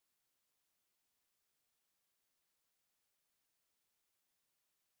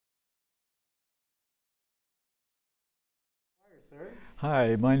sir.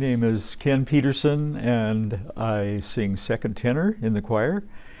 Hi, my name is Ken Peterson, and I sing second tenor in the choir.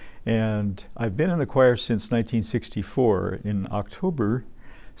 And I've been in the choir since 1964 in October,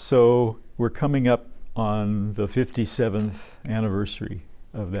 so we're coming up on the 57th anniversary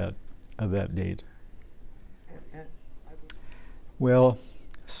of that date. Well,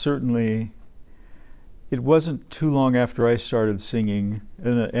 certainly it wasn't too long after I started singing,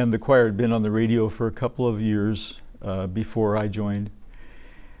 and the choir had been on the radio for a couple of years before I joined.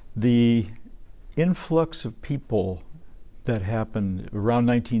 The influx of people that happened around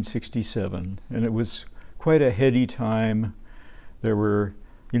 1967, and it was quite a heady time. There were,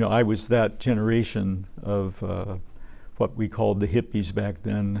 I was that generation of what we called the hippies back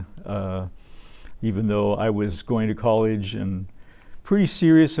then, even though I was going to college and pretty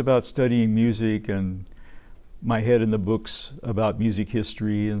serious about studying music and my head in the books about music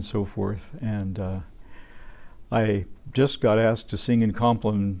history and so forth. And I just got asked to sing in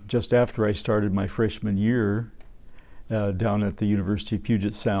Compline just after I started my freshman year down at the University of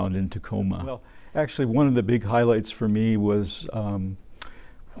Puget Sound in Tacoma. Well, actually, one of the big highlights for me was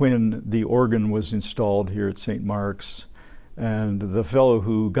when the organ was installed here at St. Mark's, and the fellow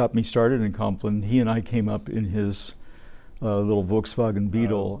who got me started in Compline, he and I came up in his little Volkswagen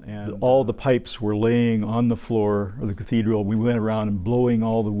Beetle, and all the pipes were laying on the floor of the cathedral. We went around and blowing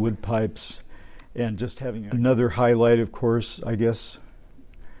all the wood pipes, and just having another highlight, of course, I guess,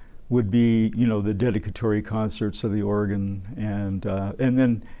 would be the dedicatory concerts of the organ, and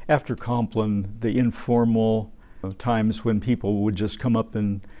then after Compline, the informal times when people would just come up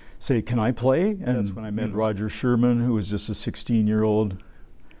and say, "Can I play?" And that's when I met Roger Sherman, who was just a 16-year-old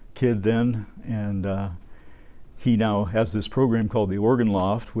kid then, and he now has this program called the Organ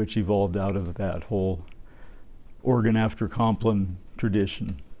Loft, which evolved out of that whole organ after Compline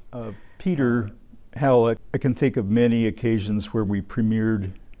tradition. Peter Halleck, I can think of many occasions where we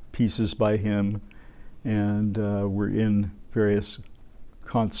premiered pieces by him, and we're in various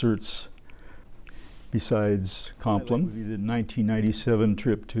concerts besides Compline. We did the 1997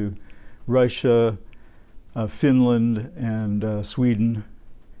 trip to Russia, Finland, and Sweden,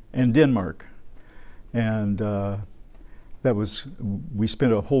 and Denmark. And we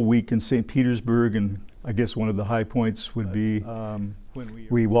spent a whole week in St. Petersburg, and I guess one of the high points would be when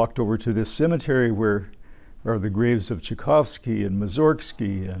we walked over to this cemetery where are the graves of Tchaikovsky and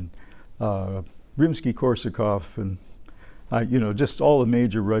Mussorgsky and Rimsky-Korsakov and just all the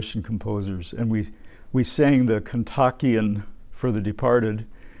major Russian composers. And we sang the Kontakion for the departed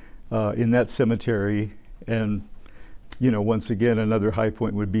in that cemetery. And once again, another high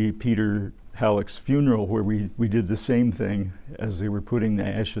point would be Peter Halleck's funeral, where we did the same thing as they were putting the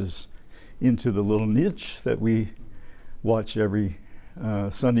ashes into the little niche that we watch every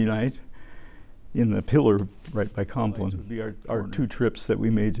Sunday night in the pillar right by Compline. Would be our two trips that we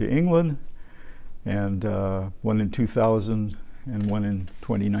made to England, and one in 2000 and one in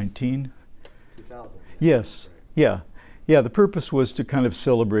 2019. 2000? Yes, right. Yeah. The purpose was to kind of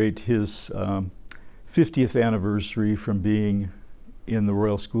celebrate his 50th anniversary from being in the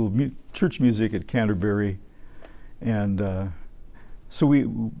Royal School of Church Music at Canterbury, and so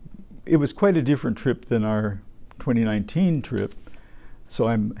it was quite a different trip than our 2019 trip. So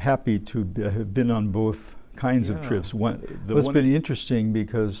I'm happy to have been on both kinds of trips. It's been interesting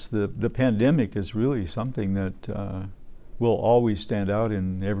because the pandemic is really something that will always stand out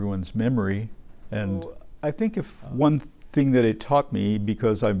in everyone's memory. And I think if one thing that it taught me,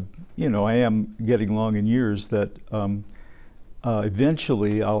 because I am getting along in years, that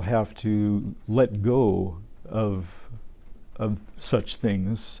eventually I'll have to let go of such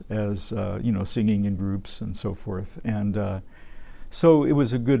things as singing in groups and so forth. And so it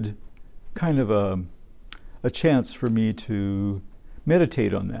was a good kind of a chance for me to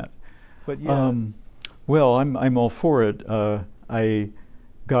meditate on that. But well, I'm all for it. I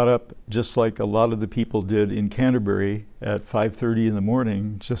got up just like a lot of the people did in Canterbury at 5:30 in the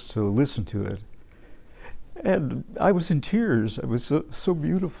morning just to listen to it, and I was in tears. It was so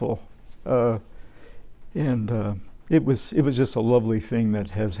beautiful, and it was just a lovely thing that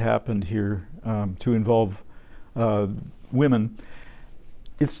has happened here to involve women.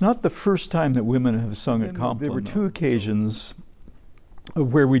 It's not the first time that women have sung at Compline. There were two occasions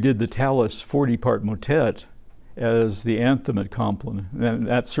where we did the Tallis 40-part motet as the anthem at Compline, and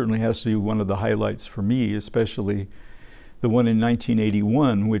that certainly has to be one of the highlights for me, especially the one in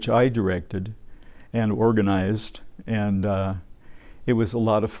 1981, which I directed and organized, and it was a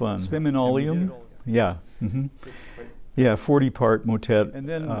lot of fun. Speminalium, yeah. Yeah, 40-part motet. And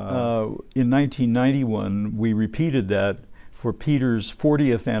then in 1991, we repeated that for Peter's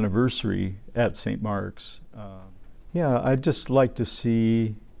 40th anniversary at St. Mark's. Yeah, I'd just like to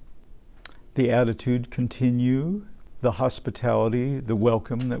see the attitude continue, the hospitality, the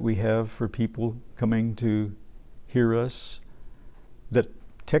welcome that we have for people coming to hear us. That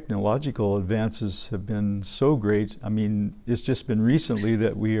technological advances have been so great. I mean, it's just been recently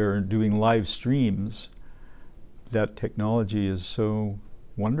that we are doing live streams. That technology is so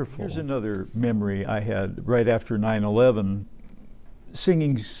wonderful. Here's another memory I had right after 9/11,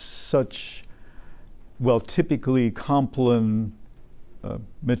 singing such, well, typically Compline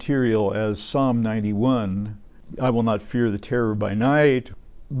material as Psalm 91, I will not fear the terror by night,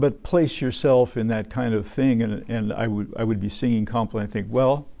 but place yourself in that kind of thing, and I would be singing Compline and think,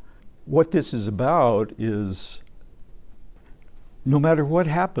 well, what this is about is no matter what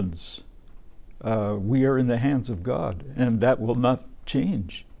happens, we are in the hands of God, and that will not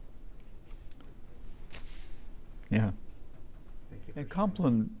change. Yeah. And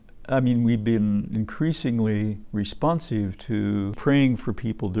Compline, I mean, we've been increasingly responsive to praying for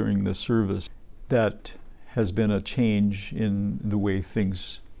people during the service. That has been a change in the way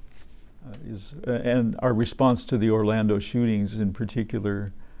things and our response to the Orlando shootings in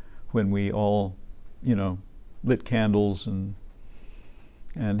particular, when we all, lit candles and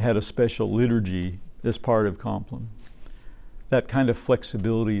had a special liturgy as part of Compline. That kind of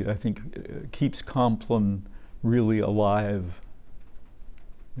flexibility, I think, keeps Compline really alive,